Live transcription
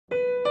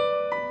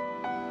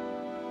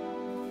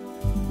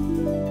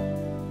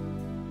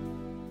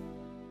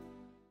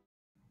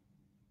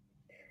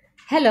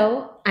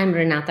Hello, I'm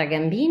Renata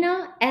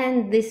Gambino,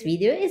 and this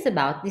video is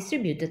about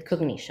distributed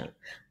cognition.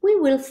 We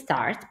will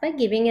start by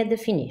giving a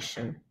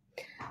definition.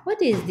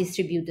 What is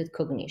distributed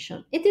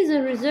cognition? It is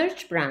a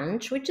research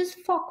branch which is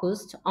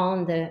focused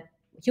on the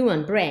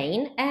human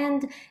brain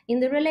and on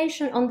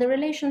the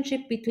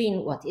relationship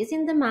between what is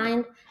in the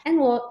mind and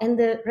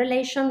the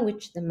relation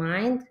which the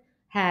mind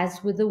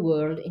has with the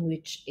world in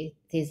which it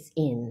is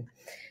in.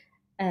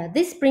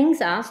 This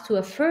brings us to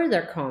a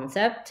further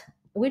concept,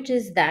 which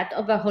is that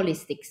of a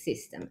holistic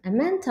system. A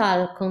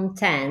mental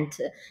content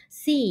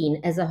seen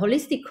as a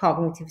holistic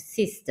cognitive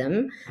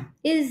system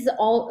is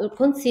all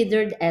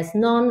considered as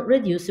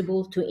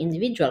non-reducible to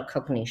individual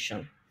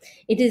cognition.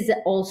 It is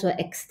also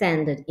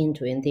extended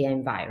into the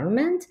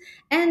environment,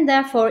 and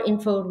therefore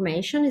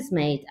information is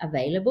made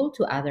available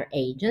to other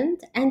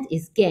agents and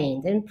is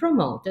gained and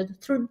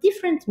promoted through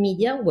different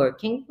media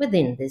working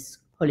within this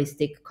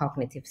holistic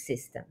cognitive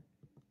system.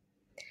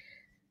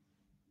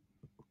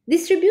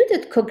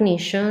 Distributed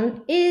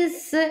cognition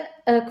is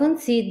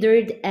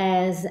considered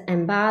as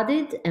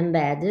embodied,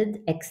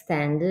 embedded,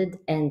 extended,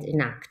 and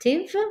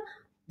inactive.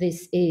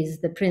 This is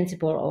the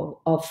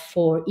principle of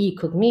 4E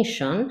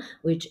cognition,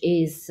 which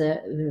is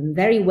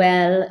very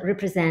well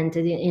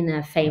represented in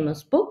a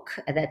famous book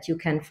that you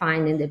can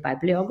find in the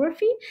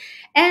bibliography,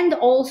 and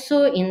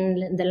also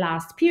in the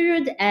last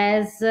period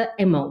as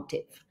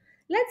emotive.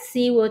 Let's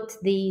see what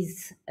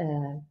these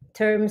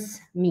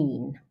terms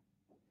mean.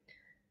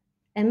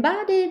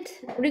 Embodied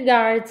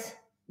regards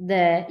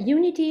the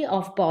unity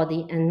of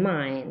body and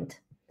mind.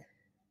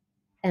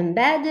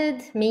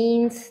 Embedded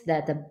means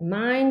that the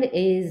mind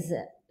is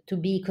to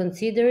be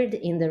considered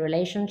in the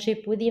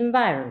relationship with the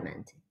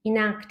environment.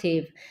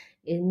 Inactive,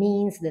 it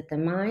means that the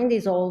mind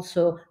is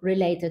also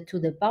related to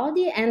the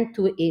body and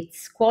to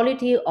its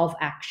quality of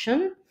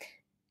action.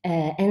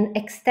 And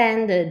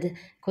extended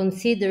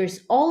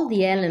considers all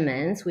the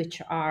elements which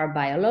are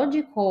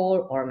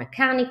biological or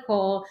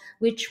mechanical,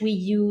 which we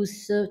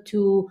use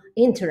to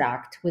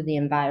interact with the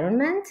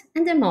environment.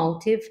 And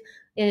emotive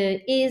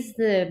is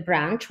the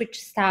branch which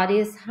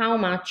studies how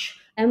much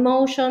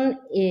emotion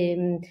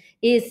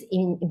is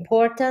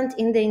important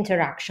in the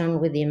interaction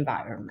with the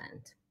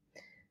environment.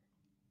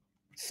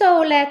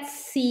 So let's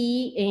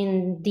see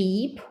in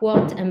deep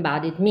what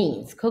embodied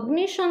means.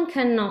 Cognition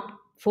cannot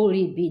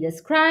fully be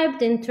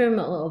described in terms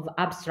of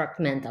abstract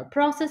mental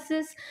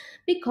processes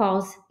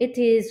because it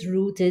is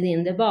rooted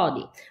in the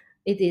body.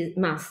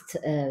 Must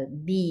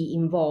be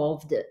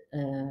involved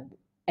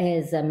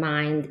as a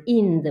mind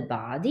in the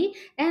body,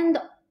 and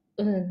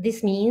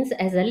this means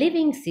as a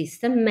living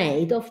system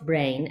made of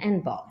brain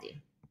and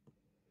body.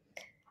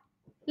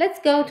 Let's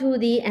go to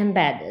the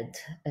embedded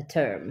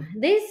term.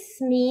 This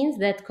means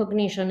that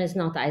cognition is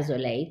not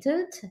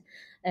isolated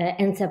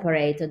and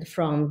separated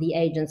from the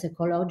agent's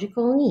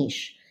ecological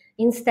niche.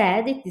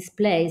 Instead, it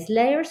displays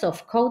layers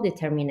of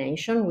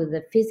co-determination with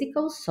the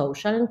physical,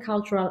 social, and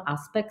cultural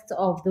aspects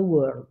of the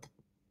world.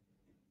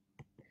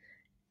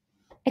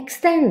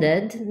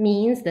 Extended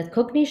means that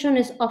cognition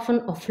is often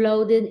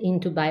offloaded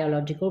into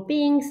biological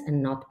beings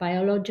and not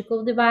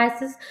biological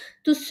devices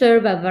to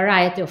serve a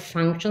variety of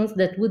functions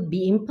that would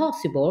be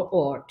impossible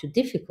or too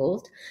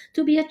difficult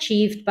to be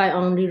achieved by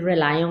only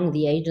relying on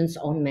the agent's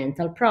own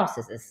mental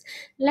processes.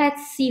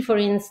 Let's see, for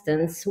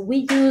instance,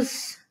 we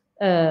use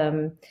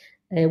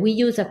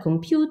a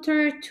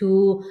computer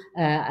to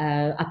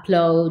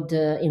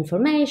upload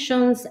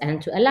informations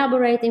and to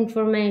elaborate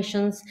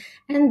informations,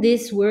 and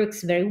this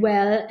works very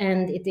well,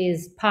 and it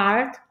is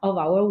part of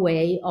our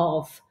way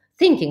of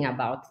thinking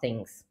about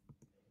things.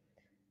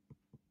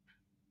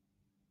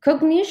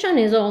 Cognition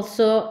is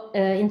also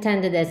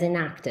intended as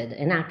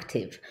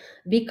inactive,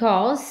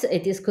 because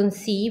it is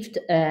conceived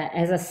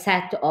as a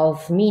set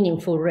of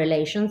meaningful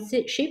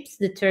relationships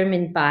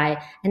determined by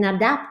an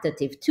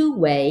adaptive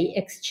two-way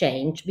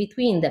exchange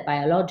between the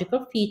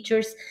biological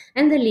features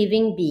and the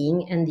living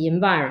being and the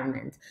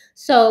environment.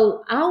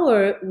 So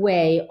our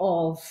way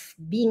of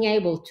being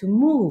able to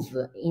move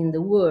in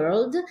the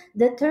world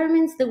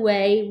determines the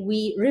way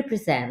we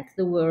represent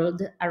the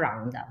world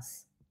around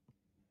us.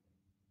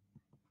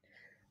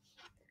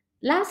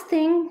 Last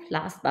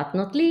but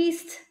not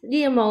least,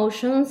 the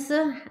emotions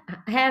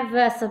have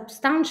a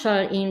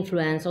substantial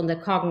influence on the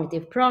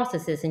cognitive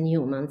processes in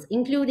humans,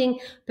 including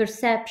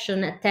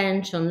perception,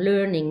 attention,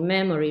 learning,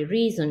 memory,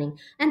 reasoning,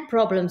 and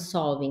problem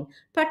solving.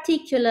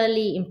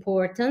 Particularly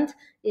important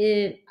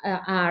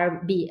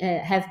have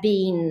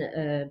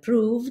been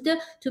proved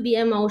to be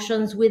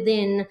emotions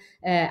within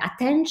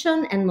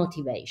attention and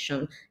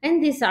motivation.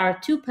 And these are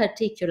two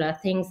particular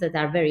things that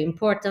are very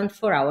important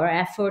for our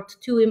effort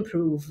to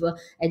improve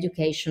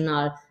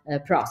educational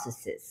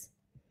processes.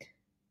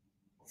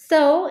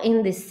 So,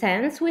 in this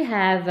sense, we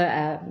have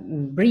a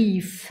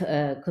brief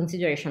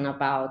consideration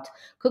about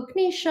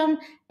cognition,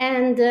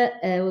 and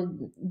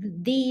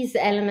these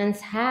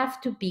elements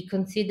have to be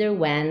considered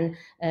when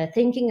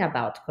thinking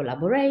about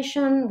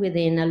collaboration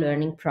within a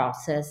learning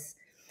process.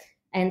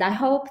 And I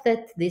hope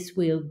that this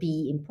will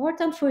be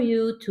important for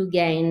you to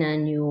gain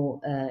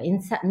new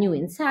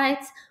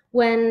insights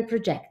when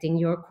projecting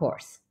your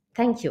course.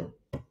 Thank you.